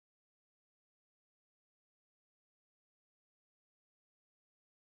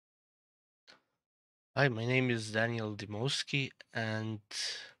Hi, my name is Daniel Dimowski, and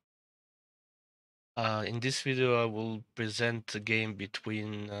in this video I will present a game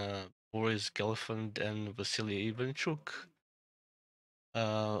between Boris Gelfand and Vasyl Ivanchuk,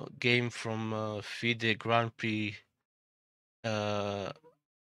 game from FIDE Grand Prix uh,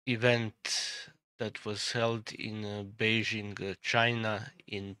 event that was held in Beijing, China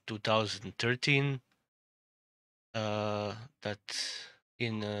in 2013, that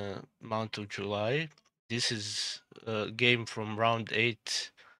in month of July. This is a game from round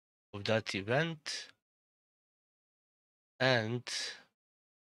 8 of that event. And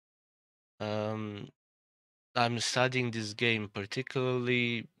I'm studying this game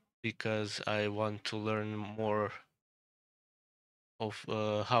particularly because I want to learn more of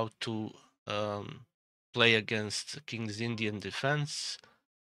how to um, play against King's Indian defense.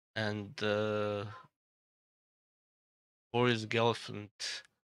 And Boris Gelfand,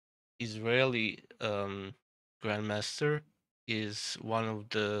 Israeli grandmaster, is one of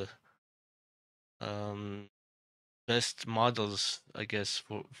the um, best models, I guess,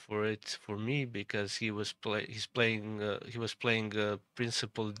 for me, because he was playing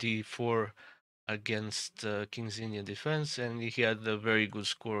principal d4 against King's Indian defense, and he had a very good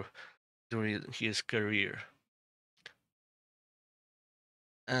score during his career.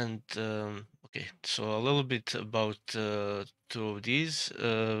 And okay, so a little bit about two of these.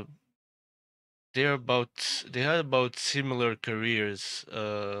 They had about similar careers,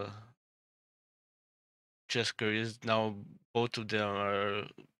 chess careers. Now both of them are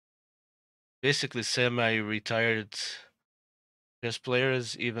basically semi-retired chess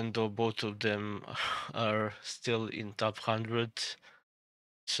players, even though both of them are still in top 100.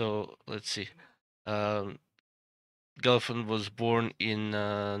 So let's see. Um, Gelfand was born in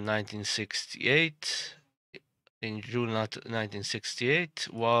 1968, in June 1968,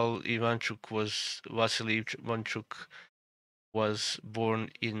 while Vasily Ivanchuk was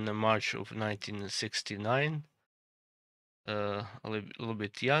born in March of 1969, little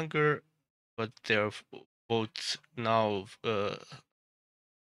bit younger, but they're both now uh,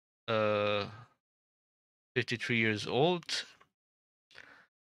 53 years old.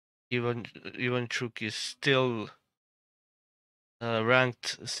 Ivanchuk is still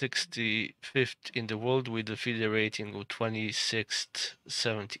ranked 65th in the world with a FIDE rating of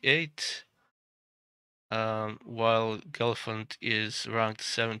 2678, while Gelfand is ranked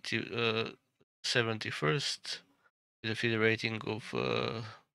 71st with a FIDE rating of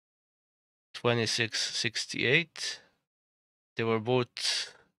 2668. They were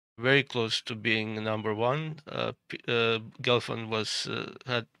both very close to being number one. Gelfand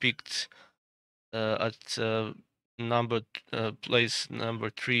had peaked at place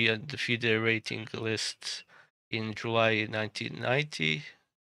number 3 at the FIDE rating list in July 1990,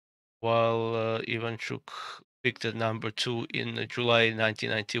 while Ivanchuk picked at number 2 in July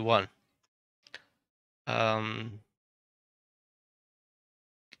 1991.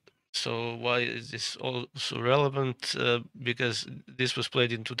 So why is this also relevant? Because this was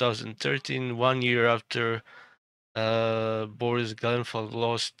played in 2013, 1 year after Boris Gelfand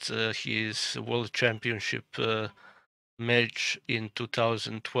lost his World Championship match in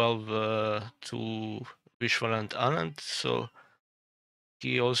 2012 to Vishwanand Anand. So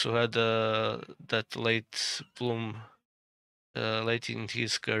he also had that late bloom late in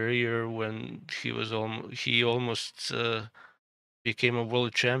his career when he almost became a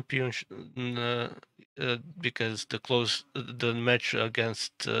world champion because the match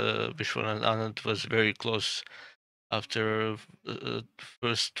against Vishwanand Anand was very close after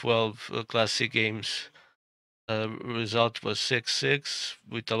first 12 classic games. Result was 6-6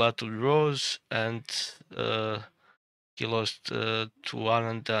 with a lot of draws, and he lost to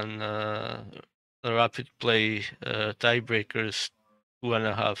Anand and a rapid play tiebreakers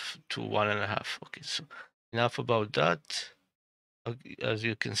 2.5 to 1.5. Okay, so enough about that. As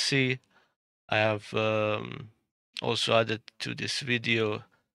you can see, I have also added to this video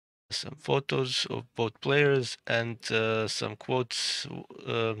some photos of both players and some quotes.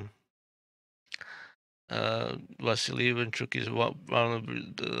 Vasyl Ivanchuk is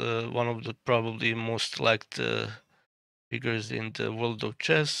one of the probably most liked figures in the world of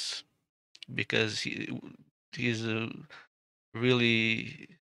chess, because he's a really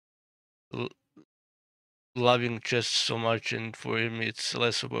loving chess so much, and for him it's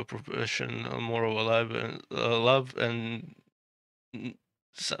less of a profession, more of a love, and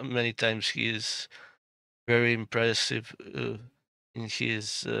so many times he is very impressive in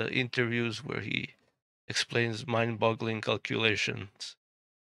his interviews where he explains mind-boggling calculations.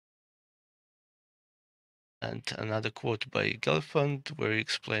 And another quote by Gelfand where he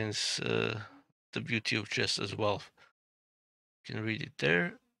explains the beauty of chess as well. You can read it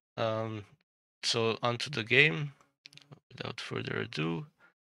there. So onto the game, without further ado.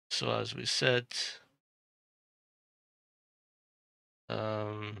 So as we said,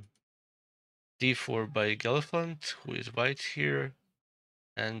 d4 by Gelfand, who is white here,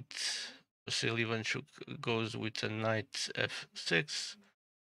 and Vasyl Ivanchuk goes with a knight f6,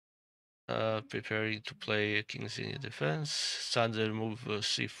 preparing to play a king's in defense. Standard move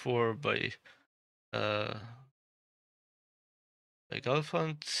c4 uh, by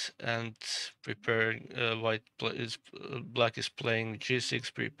Gelfand, and preparing black is playing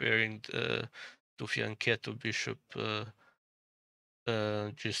g6, preparing to fianchetto bishop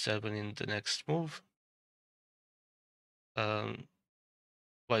g7 in the next move.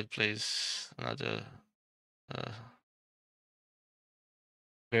 White plays another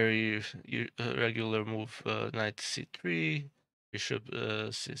very regular move, knight c3, bishop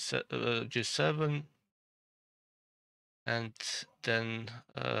g7, and then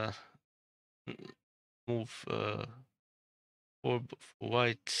move for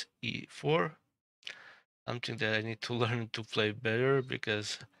white e4. Something that I need to learn to play better,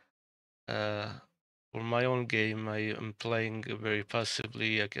 because for my own game I am playing very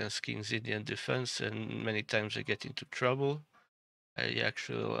passively against king's Indian defense, and many times I get into trouble. I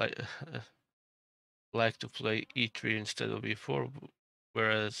actually like to play e3 instead of e4,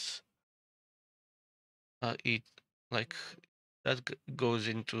 whereas e like that goes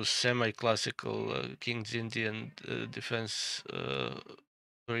into semi-classical king's Indian defense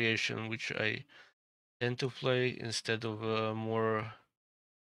variation, which I tend to play instead of a more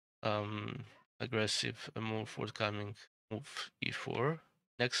aggressive and more forthcoming move e4.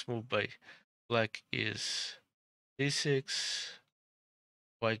 Next move by black is d6.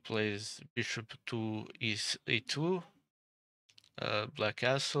 White plays bishop to e2. Black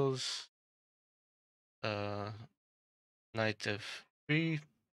castles. Knight f3.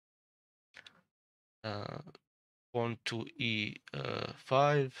 Pawn to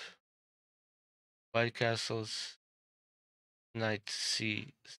e5. White castles. Knight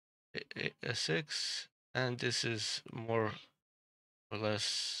c6. And this is more or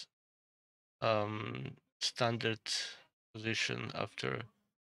less standard position after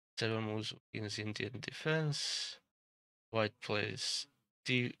 7 moves in Indian defense. White plays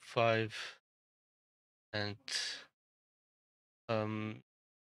d5, and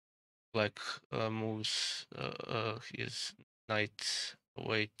black moves his knight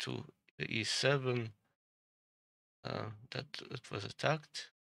away to e7. That was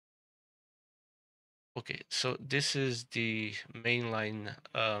attacked. Okay, so this is the mainline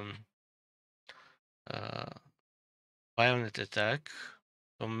Bayonet attack.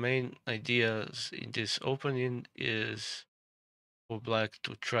 The main ideas in this opening is for black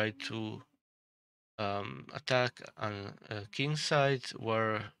to try to attack on king side,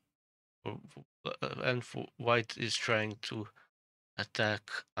 where and for white is trying to attack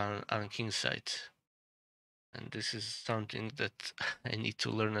on king side. And this is something that I need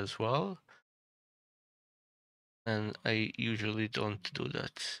to learn as well. And I usually don't do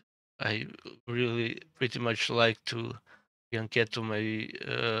that. I really pretty much like to fianchetto my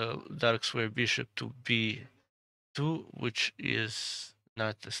dark square bishop to b2, which is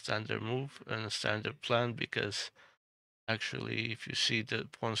not a standard move and a standard plan, because actually if you see the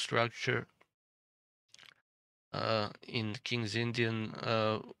pawn structure in King's Indian,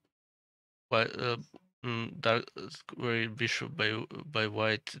 dark square bishop by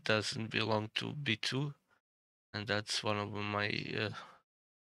white doesn't belong to b2, and that's one of my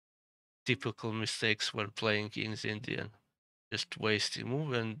typical mistakes when playing King's Indian. Just wasting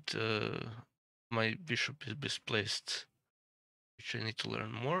move, and my bishop is misplaced, which I need to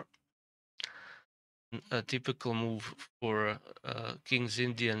learn more. A typical move for King's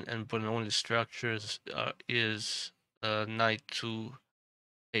Indian and Bonomi structures is knight to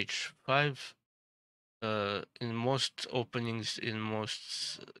h5. In most openings, in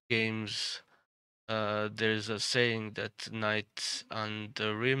most games, there's a saying that knight on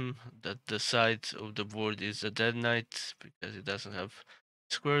the rim, that the side of the board is a dead knight because it doesn't have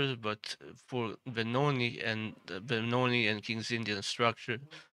squares. But for Benoni and King's Indian structure,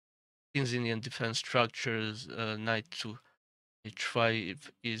 King's Indian defense structures, knight to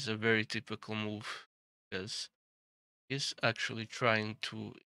h5 is a very typical move, because he's actually trying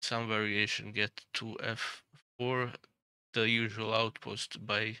to some variation get to f4, the usual outpost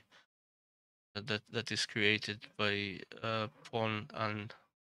by that is created by pawn on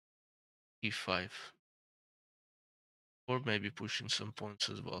e5, or maybe pushing some pawns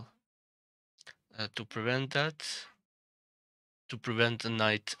as well. To prevent that, to prevent the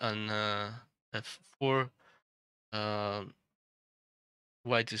knight on f4. Um,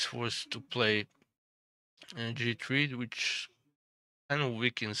 White is forced to play g3, which kind of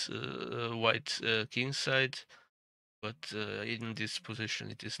weakens white king side, but in this position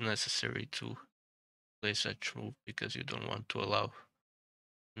it is necessary to play such move because you don't want to allow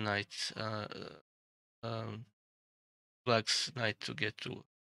knight um, black's knight to get to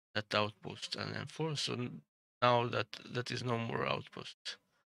that outpost and enforce. So now that is no more outpost.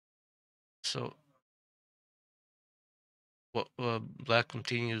 So black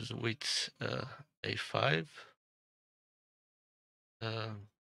continues with a5. Uh,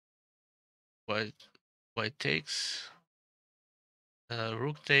 white white takes,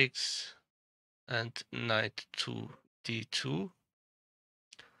 rook takes, and knight to d2.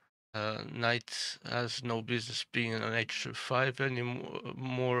 Knight has no business being on h5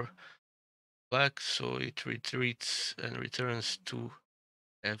 anymore black, so it retreats and returns to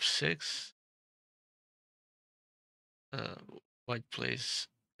f6. Uh, White plays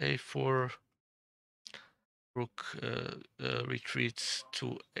a4. Rook retreats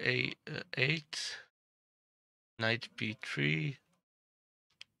to a8. Knight b3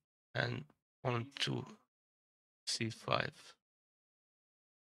 and on to c5.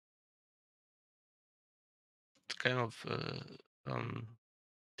 It's kind of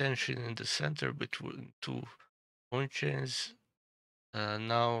tension in the center between two point chains.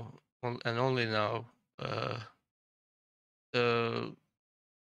 Now and only now, the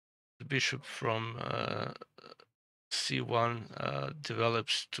bishop from c1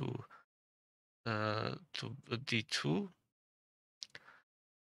 develops to d2.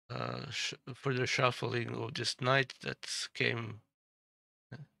 Further shuffling of this knight that came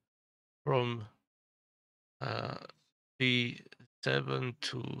from b7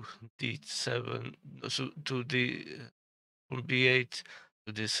 to d7, so to the from b8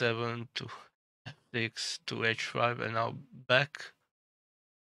 to d7 to f6 to h5, and now back.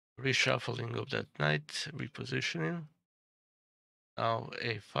 Reshuffling of that knight, repositioning. Now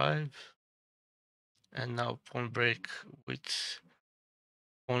a5, and now pawn break with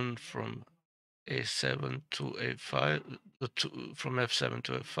pawn from a7 to a5, from f7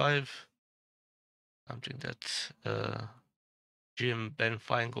 to f5. Something that Jim Ben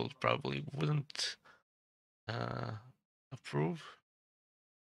Feingold probably wouldn't approve.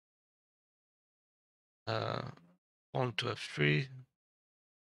 Pawn to f3.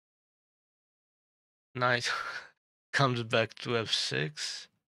 Knight comes back to f6.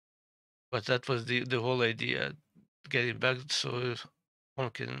 But that was the whole idea, getting back so one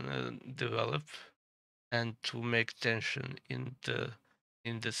can develop and to make tension in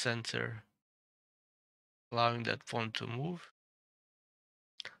the center, allowing that pawn to move.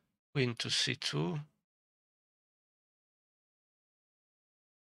 Queen to c2,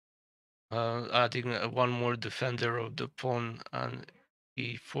 adding one more defender of the pawn on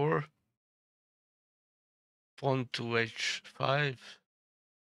e4. Pawn to h5.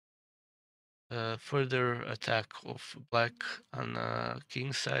 Further attack of black on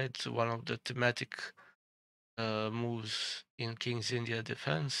king side, one of the thematic moves in King's India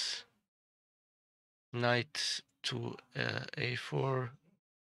defense. Knight to a4.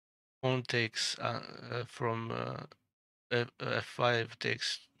 Pawn takes from f5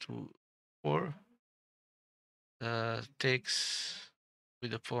 takes to 4. Takes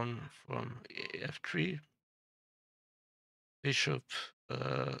with a pawn from f3. Bishop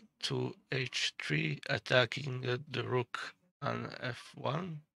to h3, attacking the rook on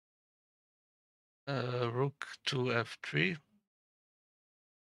f1. Rook to f3.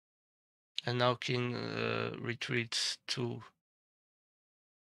 And now king retreats to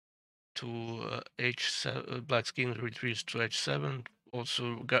h7. Black's king retreats to h7,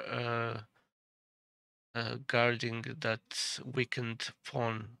 also guarding that weakened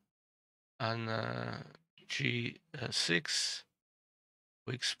pawn on g6.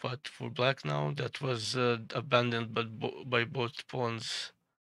 Weak spot for black now that was abandoned by both pawns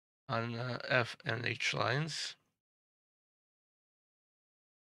on f and h lines.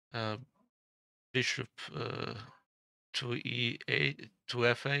 Bishop to e8 to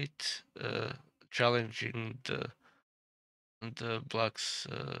f8, challenging the black's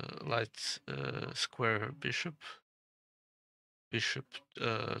light square bishop. Bishop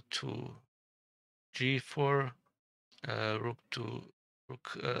to g4.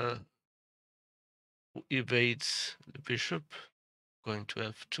 Rook evades the bishop, going to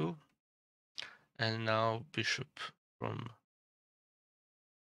f2, and now bishop from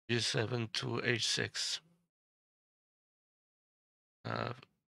g7 to h6.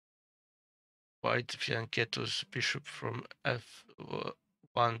 White Fianchetto's bishop from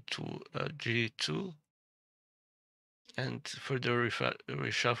 1 to g2, and further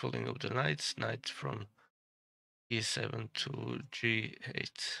reshuffling of the knights, knight from e7 to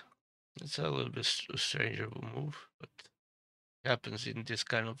g8. It's a little bit strange of a move, but it happens in this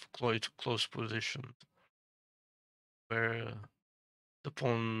kind of close position where the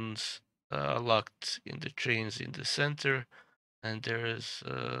pawns are locked in the chains in the center, and there is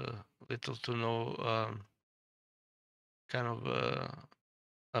little to no kind of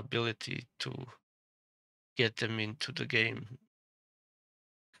ability to get them into the game.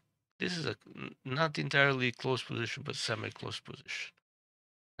 This is a not entirely close position, but semi-close position.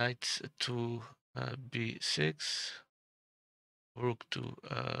 Knight to b6, rook to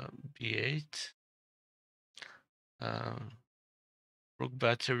b8, um, rook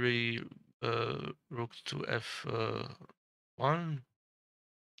battery, rook to f1,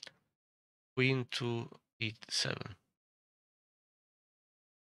 queen to e7.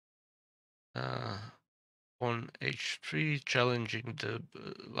 On h3, challenging the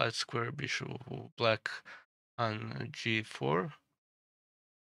light square bishop of black on g4.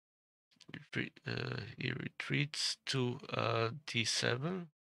 He retreats to d7.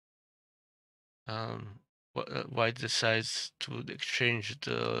 White decides to exchange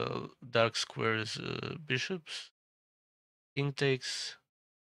the dark square's bishops. King takes,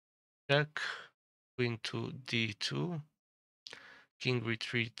 check, queen to d2. King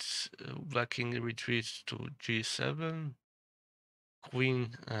retreats, black king retreats to g7.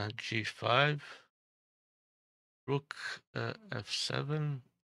 Queen g5. Rook f7.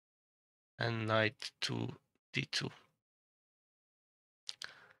 And knight to d2.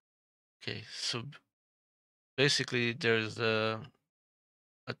 Okay, so basically there's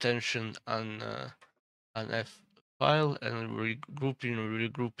attention on an F file and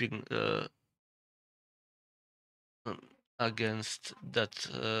regrouping against that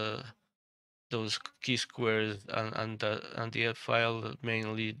those key squares on the F file,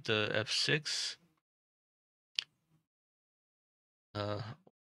 mainly the F6.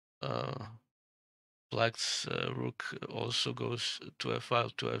 Black's rook also goes to F file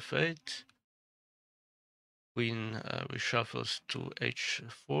to F8. Queen reshuffles to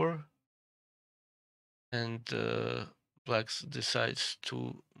H4. And blacks decides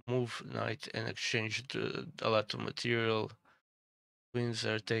to move knight and exchange a lot of material. Queens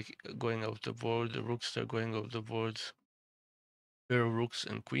are going off the board, the rooks are going off the board. There are rooks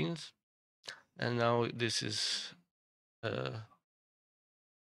and queens. And now this is the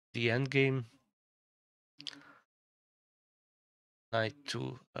end game. Knight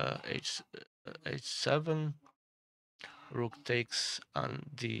to h7. Rook takes on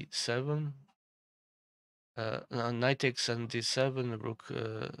d7. Knight takes on d7. Rook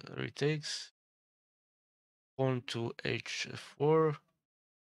retakes. Pawn to h4.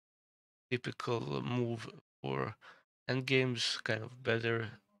 Typical move for endgames, kind of better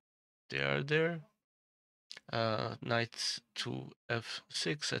they are there. Knight to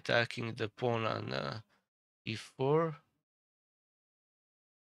f6, attacking the pawn on e4.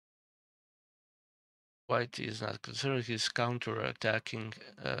 White is not concerned, he's counter-attacking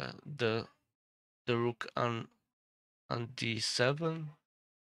the rook on d7.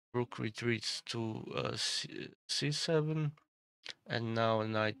 Rook retreats to c7, and now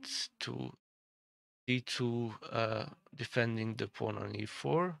knight to d2, defending the pawn on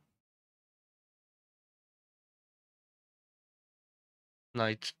e4.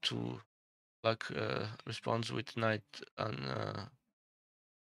 Knight to black responds with knight on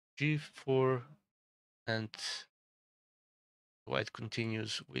g4, and white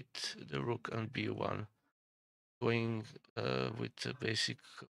continues with the rook on b1, going with the basic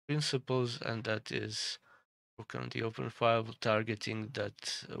principles, and that is rook on the open file, targeting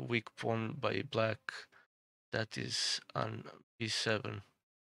that weak pawn by black, that is on b7.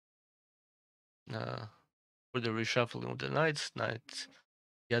 For the reshuffling of the knights,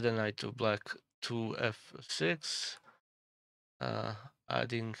 the other knight to black to f6,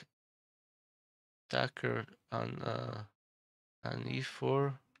 adding attacker on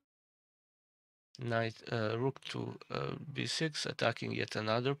e4. Knight rook to b6, attacking yet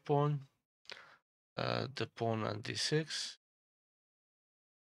another pawn. The pawn on d6.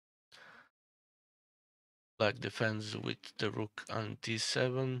 Black defends with the rook on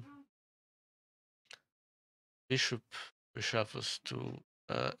d7. Bishop reshuffles to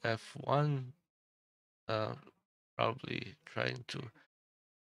f1, probably trying to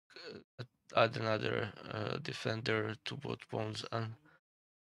add another defender to both pawns on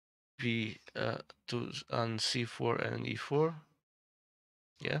on c4 and e4.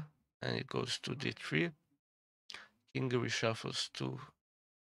 Yeah, and it goes to d3. King reshuffles to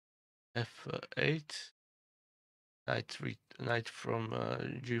f8. Knight from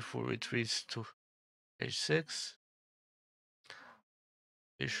g4 retreats to h6.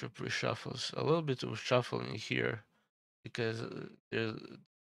 Bishop reshuffles. A little bit of shuffling here because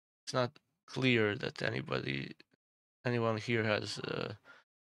it's not clear that anyone here has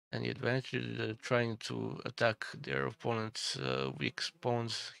any advantage. They're trying to attack their opponent's weak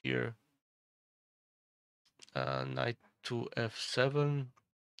pawns here. Knight to f7,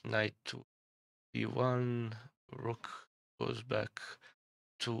 knight to d1, rook goes back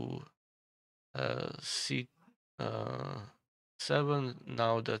to c7.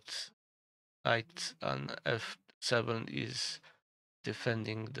 Now that knight on f7 is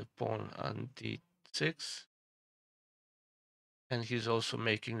defending the pawn on d6, and he's also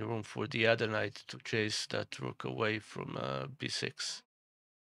making room for the other knight to chase that rook away from b6.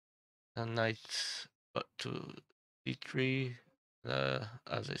 And knight to d3,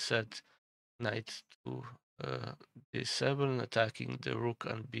 as I said, knight to d7, attacking the rook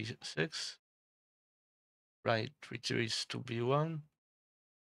on b6. Right retreats to b1.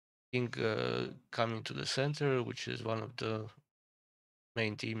 King coming to the center, which is one of the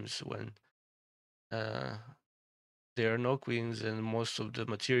main themes when uh, there are no queens and most of the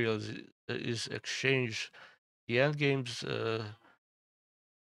materials is exchanged. The endgames,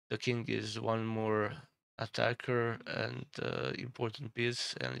 the king is one more attacker and important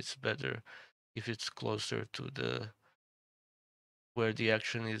piece, and it's better if it's closer to the where the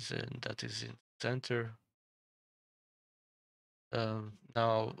action is, and that is in center.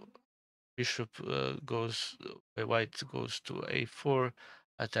 Now bishop white goes to a4,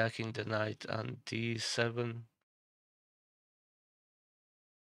 attacking the knight on d7.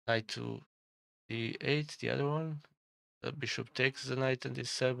 Knight to d8, the other one. The bishop takes the knight on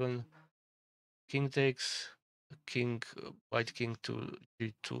d7. King takes. King, white king to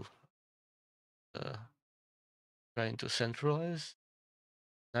g2, trying to centralize.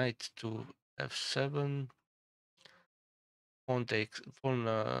 Knight to f7. Pawn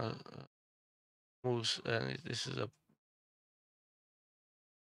moves, and this is a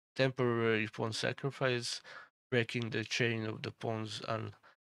temporary pawn sacrifice, breaking the chain of the pawns on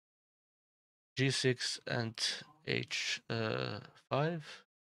g6 and h5.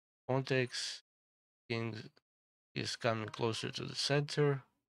 Pawn takes. King is coming closer to the center.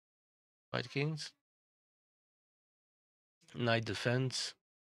 White kings. Knight defends.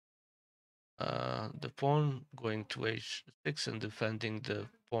 The pawn going to h6 and defending the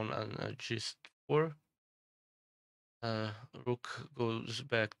pawn on g4. Rook goes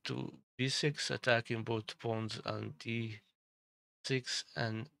back to b6, attacking both pawns on d6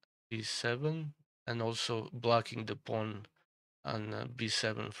 and b7, and also blocking the pawn on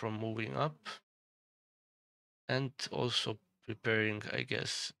b7 from moving up, and also preparing, I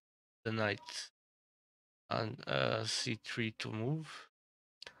guess, the knight on c3 to move.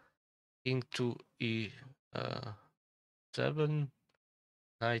 King to e7,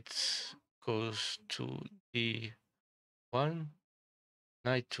 knight goes to d1,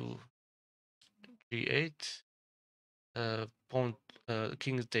 knight to g8, pawn,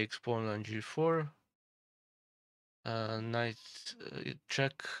 king takes pawn on g4, knight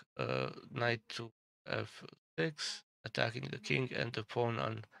check, knight to f6, attacking the king and the pawn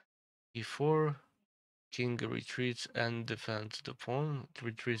on e4. King retreats and defends the pawn. It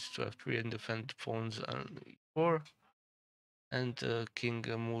retreats to f3 and defends pawns on e4. And king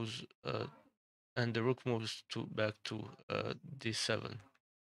moves, and the rook moves to back to d7.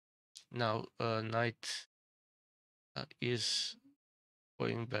 Now knight is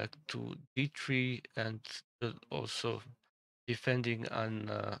going back to d3 and also defending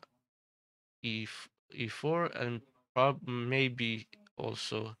on e4 and maybe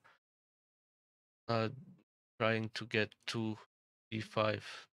also uh, trying to get to d5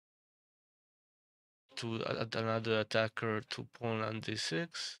 to another attacker to pawn on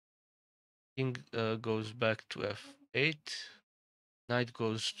d6. King goes back to f8. Knight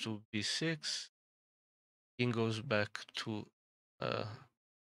goes to b6. King goes back to uh,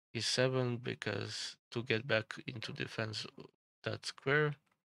 e7 because to get back into defense that square.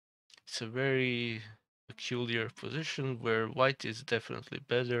 It's a very peculiar position where white is definitely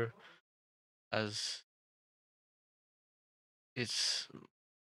better as it's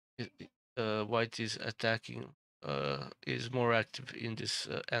white is attacking is more active in this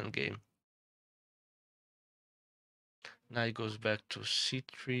endgame. Knight goes back to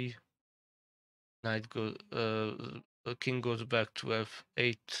c3. Knight goes king goes back to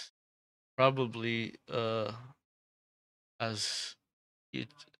f8. Probably as it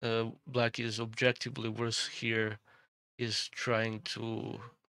black is objectively worse here, is trying to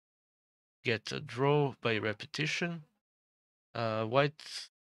get a draw by repetition. White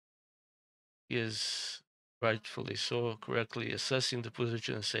is rightfully so correctly assessing the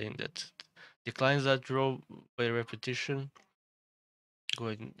position and saying that declines that draw by repetition,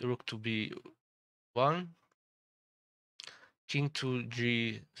 going rook to b1, king to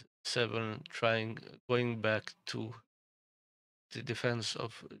g7, trying going back to the defense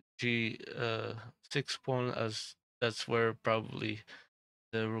of g6 pawn, as that's where probably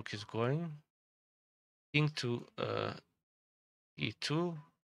the rook is going. King to e2,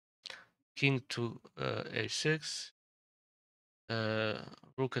 king to h6,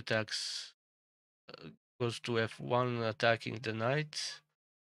 rook attacks, goes to f1, attacking the knight,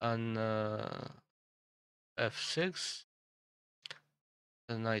 and f6,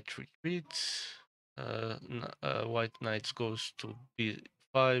 the knight retreats, white knight goes to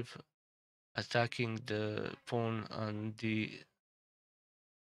b5, attacking the pawn on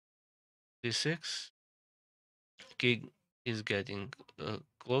d6. King is getting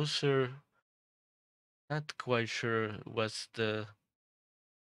closer. Not quite sure what's the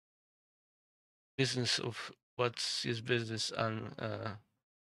business of what's his business on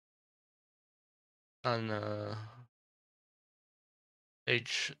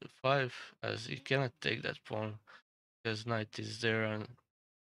h5, as he cannot take that pawn because knight is there,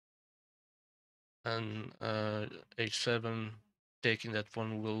 and h7 taking that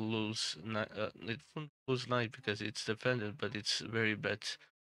pawn will lose. It won't lose knight because it's defended, but it's very bad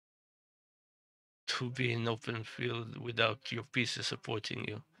to be in open field without your pieces supporting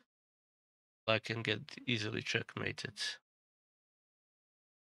you. Black can get easily checkmated.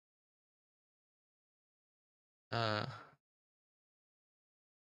 Uh,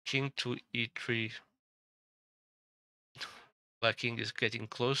 king to e3. Black king is getting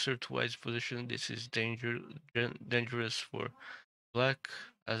closer to white's position. This is dangerous for black,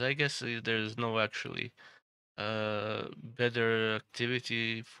 as I guess there's no actually better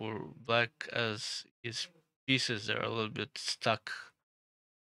activity for black, as his pieces are a little bit stuck.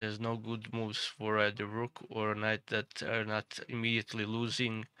 There's no good moves for either rook or knight that are not immediately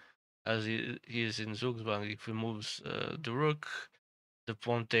losing, as he is in Zugzwang. If he moves the rook, the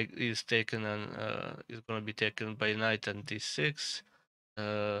pawn is taken and is going to be taken by knight and d6.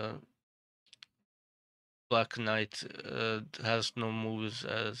 Uh, Black knight has no moves,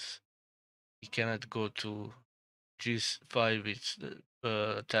 as he cannot go to g5. It's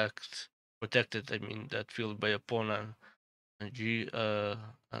protected. I mean, that field by a pawn and g and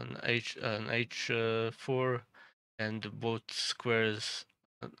h4, and both squares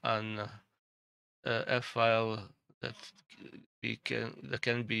on f file that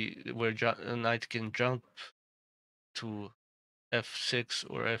can be where a knight can jump to f6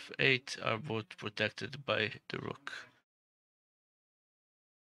 or f8 are both protected by the rook,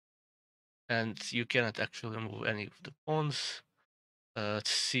 and you cannot actually move any of the pawns.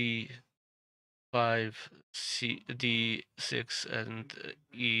 c5, d6, and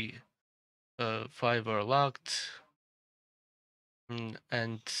e5 are locked.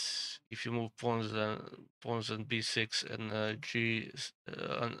 And if you move pawns on b6 and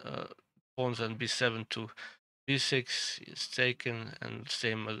pawns on b7 to b6 is taken, and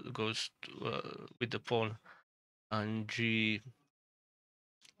same goes with the pawn on g6.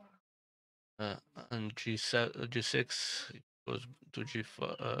 It goes to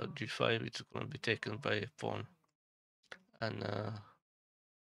g5. It's going to be taken by a pawn, and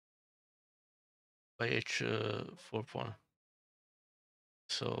by h4 pawn.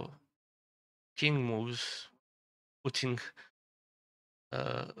 So king moves, putting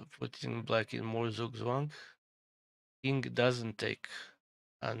putting black in more zugzwang. King doesn't take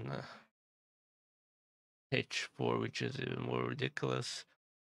on h4, which is even more ridiculous.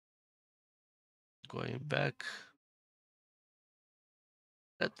 Going back,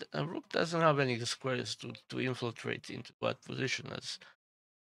 that rook doesn't have any squares to infiltrate into what position, as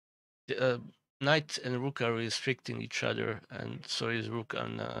the knight and rook are restricting each other, and so is rook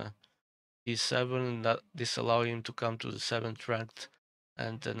on e7, that disallow him to come to the 7th rank,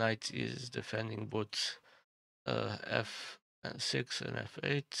 and the knight is defending both f6 and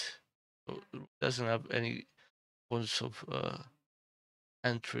f8. So doesn't have any points of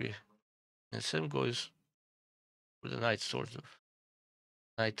entry, and same goes for the knight, sort of.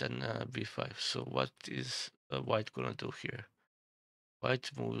 Knight and b5. So what is white gonna do here?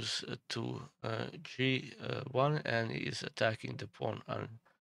 White moves to g1 and is attacking the pawn on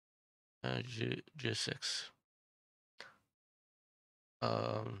g6.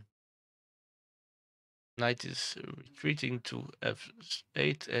 Knight is retreating to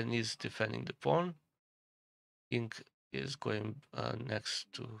f8 and is defending the pawn. King is going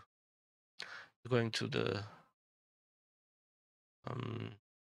next to going to the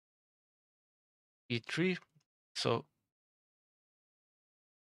e3. So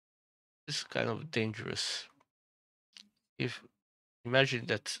this is kind of dangerous. If imagine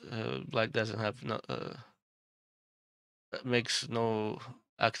that black doesn't have makes no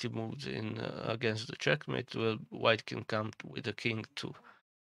active moves in against the checkmate, well, white can come with the king to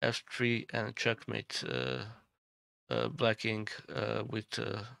f3 and checkmate black king with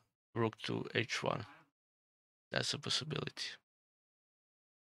rook to h1. That's a possibility.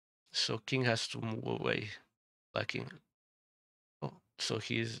 So king has to move away. Black king. Oh, so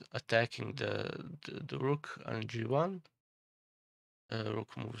he's attacking the rook on g1.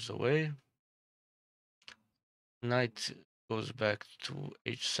 Rook moves away. Knight goes back to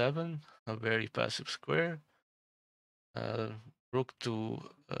h7, a very passive square. Rook to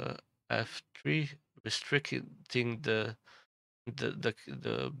f3, restricting the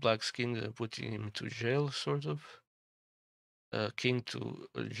black's king and putting him to jail, sort of. King to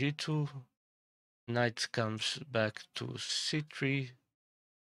g2. Knight comes back to c3,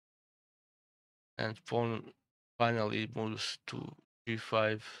 and pawn finally moves to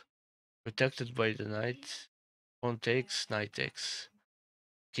g5, protected by the knight. Pawn takes, knight takes.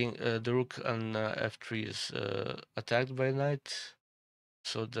 King, the rook on f3 is attacked by knight,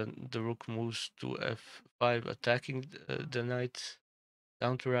 so then the rook moves to f5, attacking the knight,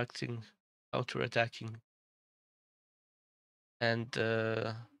 counterattacking, and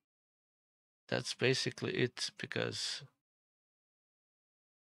that's basically it, because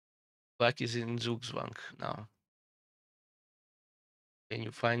black is in Zugzwang now. And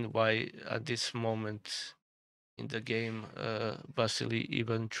you find why at this moment in the game Vasyl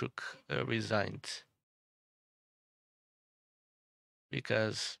Ivanchuk resigned,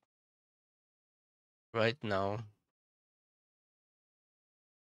 because right now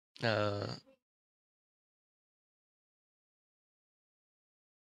uh,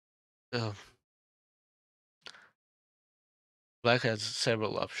 uh, black has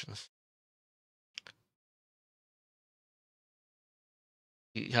several options.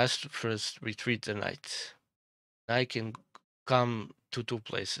 He has to first retreat the knight. Knight can come to two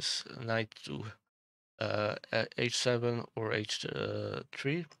places: knight to h7 or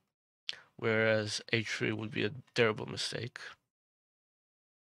h3, whereas h3 would be a terrible mistake.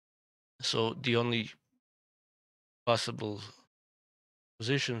 So the only possible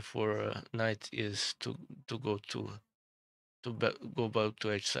position for knight is to go go back to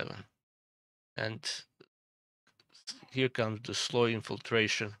h7, and here comes the slow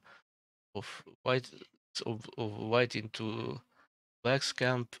infiltration of white of white into black's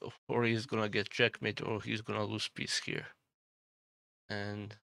camp, or he's gonna get checkmate, or he's gonna lose piece here,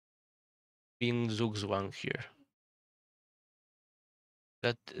 and being Zugzwang here.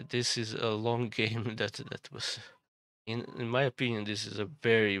 That this is a long game. That was, in my opinion, this is a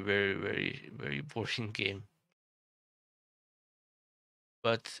very very boring game.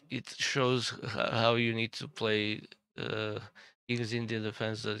 But it shows how you need to play King's Indian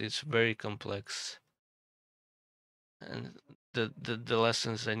defense. That it's very complex, and the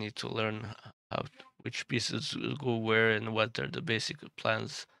lessons I need to learn, how which pieces go where and what are the basic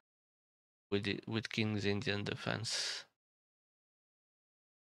plans with King's Indian defense,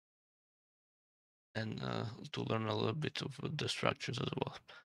 and to learn a little bit of the structures as well.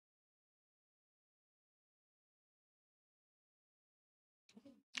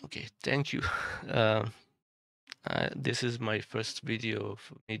 Okay, thank you. This is my first video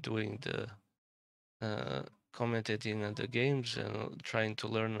of me doing the commentating on the games and trying to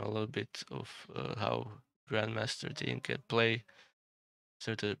learn a little bit of how Grandmaster team can play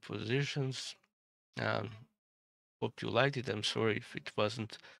certain positions. Hope you liked it. I'm sorry if it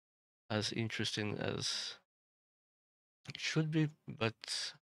wasn't as interesting as it should be,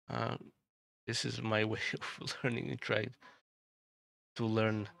 but this is my way of learning and trying to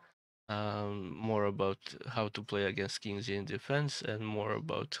learn more about how to play against kings in defense, and more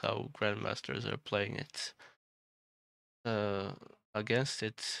about how grandmasters are playing it against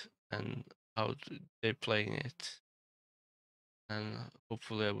it, and how they're playing it. And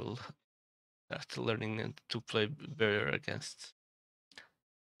hopefully I will start learning to play better against.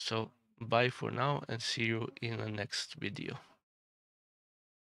 So bye for now, and see you in the next video.